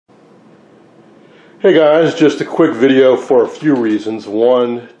Hey guys, just a quick video for a few reasons.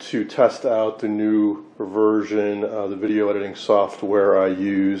 One, to test out the new version of the video editing software I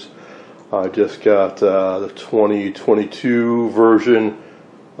use. I just got the 2022 version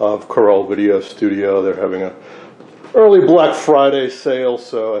of Corel VideoStudio. They're having an early Black Friday sale,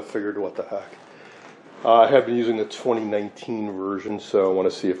 so I figured what the heck. I have been using the 2019 version, so I want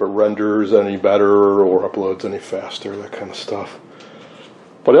to see if it renders any better or uploads any faster, that kind of stuff.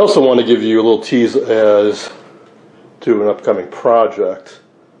 But I also want to give you a little tease as to an upcoming project.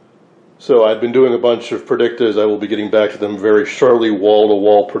 So I've been doing a bunch of predictors. I will be getting back to them very shortly,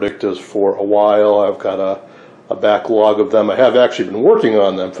 wall-to-wall predictors for a while. I've got a backlog of them. I have actually been working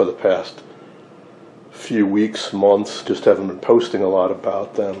on them for the past few weeks, months, just haven't been posting a lot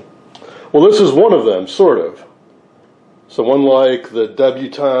about them. Well, this is one of them, sort of. So unlike the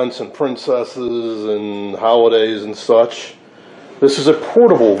debutantes and princesses and holidays and such, this is a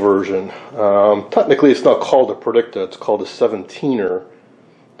portable version. Technically, it's not called a predictor, it's called a Seventeener.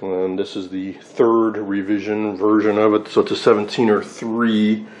 And this is the third revision version of it, so it's a Seventeener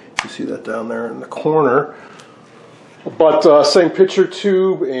 3. You see that down there in the corner. But same picture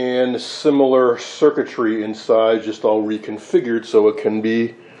tube and similar circuitry inside, just all reconfigured so it can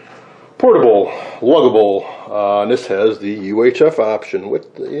be portable, luggable. And this has the UHF option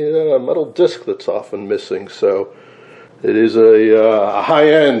with the metal disc that's often missing. So it is a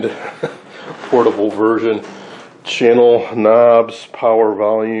high-end portable version. Channel knobs, power,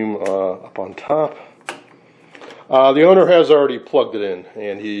 volume up on top. The owner has already plugged it in,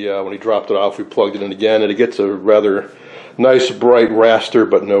 and when he dropped it off, we plugged it in again, and it gets a rather nice bright raster,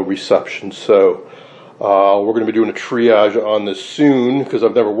 but no reception. So we're going to be doing a triage on this soon, because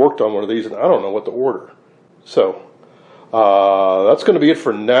I've never worked on one of these, and I don't know what to order. So that's going to be it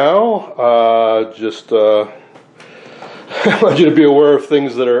for now. I want you to be aware of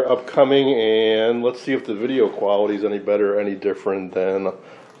things that are upcoming, and let's see if the video quality is any better, any different than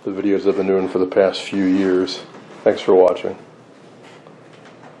the videos I've been doing for the past few years. Thanks for watching.